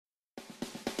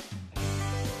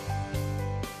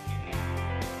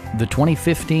the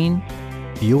 2015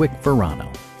 Buick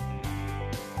Verano.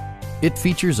 It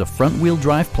features a front-wheel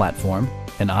drive platform,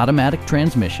 an automatic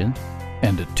transmission,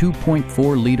 and a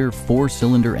 2.4-liter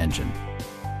four-cylinder engine.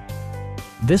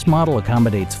 This model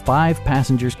accommodates 5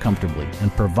 passengers comfortably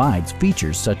and provides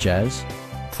features such as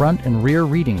front and rear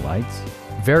reading lights,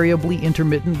 variably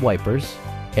intermittent wipers,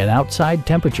 an outside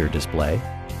temperature display,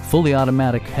 fully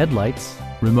automatic headlights,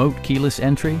 remote keyless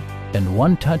entry, and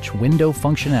one-touch window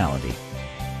functionality.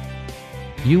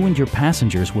 You and your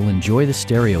passengers will enjoy the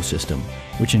stereo system,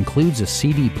 which includes a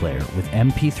CD player with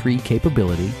MP3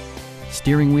 capability,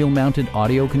 steering wheel mounted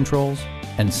audio controls,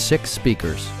 and 6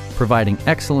 speakers, providing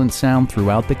excellent sound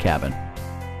throughout the cabin.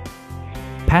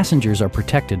 Passengers are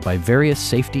protected by various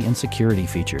safety and security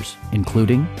features,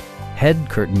 including head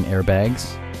curtain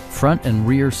airbags, front and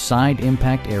rear side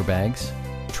impact airbags,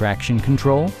 traction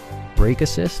control, brake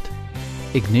assist,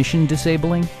 ignition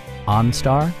disabling,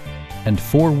 OnStar, and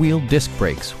 4-wheel disc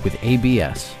brakes with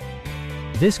ABS.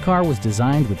 This car was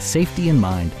designed with safety in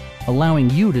mind, allowing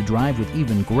you to drive with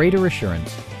even greater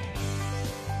assurance.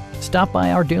 Stop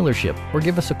by our dealership or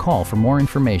give us a call for more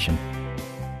information.